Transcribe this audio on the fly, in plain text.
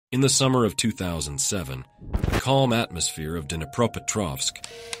In the summer of 2007, the calm atmosphere of Dnepropetrovsk,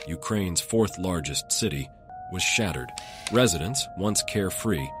 Ukraine's fourth-largest city, was shattered. Residents, once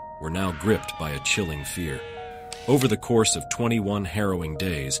carefree, were now gripped by a chilling fear. Over the course of 21 harrowing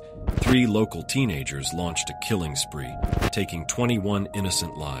days, 3 local teenagers launched a killing spree, taking 21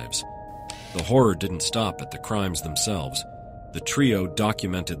 innocent lives. The horror didn't stop at the crimes themselves. The trio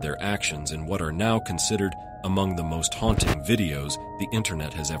documented their actions in what are now considered among the most haunting videos the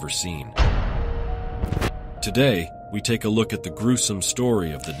internet has ever seen. Today, we take a look at the gruesome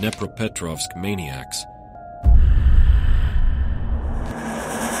story of the Dnepropetrovsk Maniacs.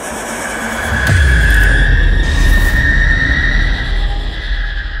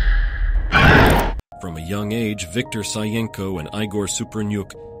 From a young age, Viktor, Sayenko, and Igor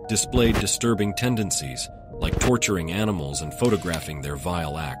Suprunyuk displayed disturbing tendencies, like torturing animals and photographing their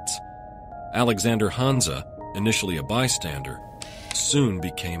vile acts. Alexander Hanzha, initially a bystander, soon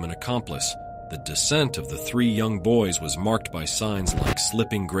became an accomplice. The descent of the 3 young boys was marked by signs like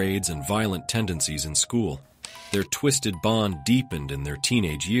slipping grades and violent tendencies in school. Their twisted bond deepened in their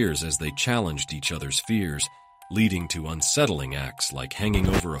teenage years as they challenged each other's fears, leading to unsettling acts like hanging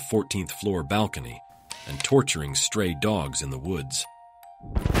over a 14th-floor balcony and torturing stray dogs in the woods.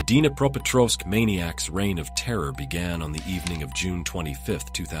 The Dnepropetrovsk Maniacs' reign of terror began on the evening of June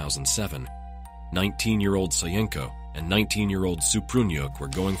 25, 2007. 19-year-old Sayenko and 19-year-old Suprunyuk were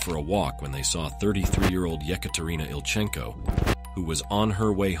going for a walk when they saw 33-year-old Yekaterina Ilchenko, who was on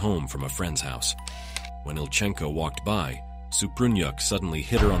her way home from a friend's house. When Ilchenko walked by, Suprunyuk suddenly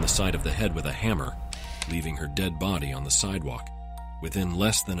hit her on the side of the head with a hammer, leaving her dead body on the sidewalk. Within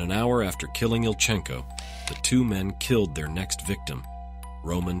less than an hour after killing Ilchenko, the 2 men killed their next victim,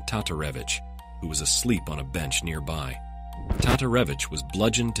 Roman Tatarevich, who was asleep on a bench nearby. Tatarevich was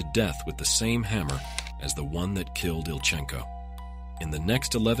bludgeoned to death with the same hammer as the one that killed Ilchenko. In the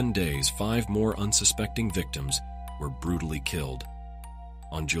next 11 days, 5 more unsuspecting victims were brutally killed.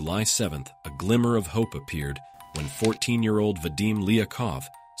 On July 7th, a glimmer of hope appeared when 14-year-old Vadim Liakov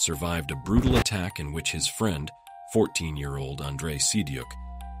survived a brutal attack in which his friend, 14-year-old Andrei Sidyuk,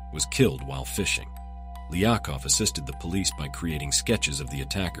 was killed while fishing. Liakov assisted the police by creating sketches of the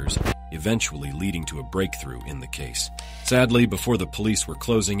attackers, eventually leading to a breakthrough in the case. Sadly, before the police were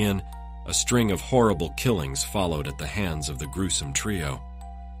closing in, a string of horrible killings followed at the hands of the gruesome trio.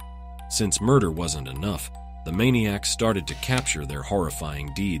 Since murder wasn't enough, the maniacs started to capture their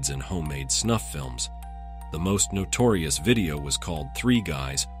horrifying deeds in homemade snuff films. The most notorious video was called 3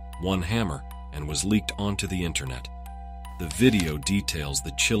 Guys, 1 Hammer, and was leaked onto the internet. The video details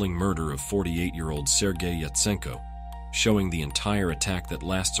the chilling murder of 48-year-old Sergei Yatsenko, showing the entire attack that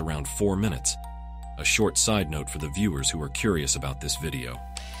lasts around 4 minutes. A short side note for the viewers who are curious about this video.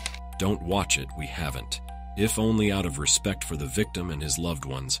 Don't watch it, we haven't, if only out of respect for the victim and his loved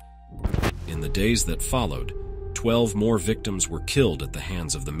ones. In the days that followed, 12 more victims were killed at the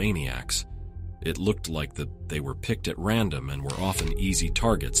hands of the maniacs. It looked like they were picked at random and were often easy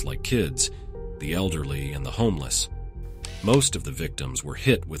targets like kids, the elderly, and the homeless. Most of the victims were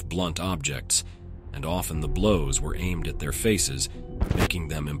hit with blunt objects, and often the blows were aimed at their faces, making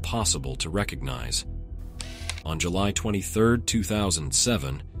them impossible to recognize. On July 23,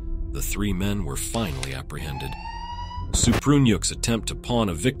 2007, the 3 men were finally apprehended. Suprunyuk's attempt to pawn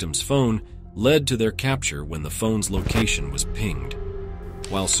a victim's phone led to their capture when the phone's location was pinged.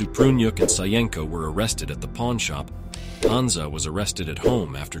 While Suprunyuk and Sayenko were arrested at the pawn shop, Hanzha was arrested at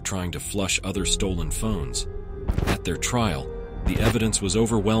home after trying to flush other stolen phones. At their trial, the evidence was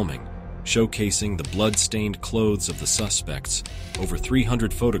overwhelming, showcasing the blood-stained clothes of the suspects, over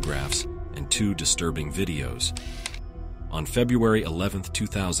 300 photographs, and 2 disturbing videos. On February 11,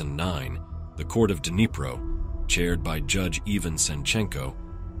 2009, the court of Dnipro, chaired by Judge Ivan Senchenko,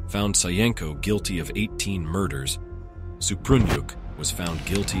 found Sayenko guilty of 18 murders. Suprunyuk was found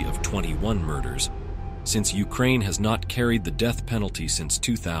guilty of 21 murders. Since Ukraine has not carried the death penalty since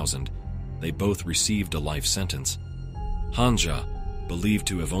 2000, they both received a life sentence. Hanzha, believed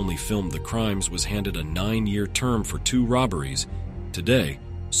to have only filmed the crimes, was handed a 9-year term for 2 robberies. Today,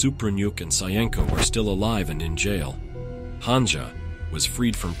 Suprunyuk and Sayenko are still alive and in jail. Hanzha was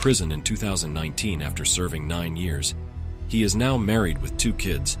freed from prison in 2019 after serving 9 years. He is now married with 2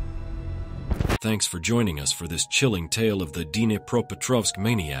 kids. Thanks for joining us for this chilling tale of the Dnepropetrovsk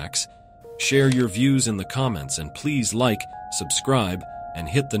Maniacs. Share your views in the comments and please like, subscribe, and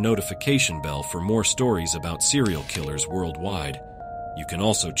hit the notification bell for more stories about serial killers worldwide. You can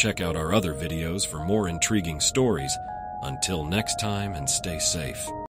also check out our other videos for more intriguing stories. Until next time, and stay safe.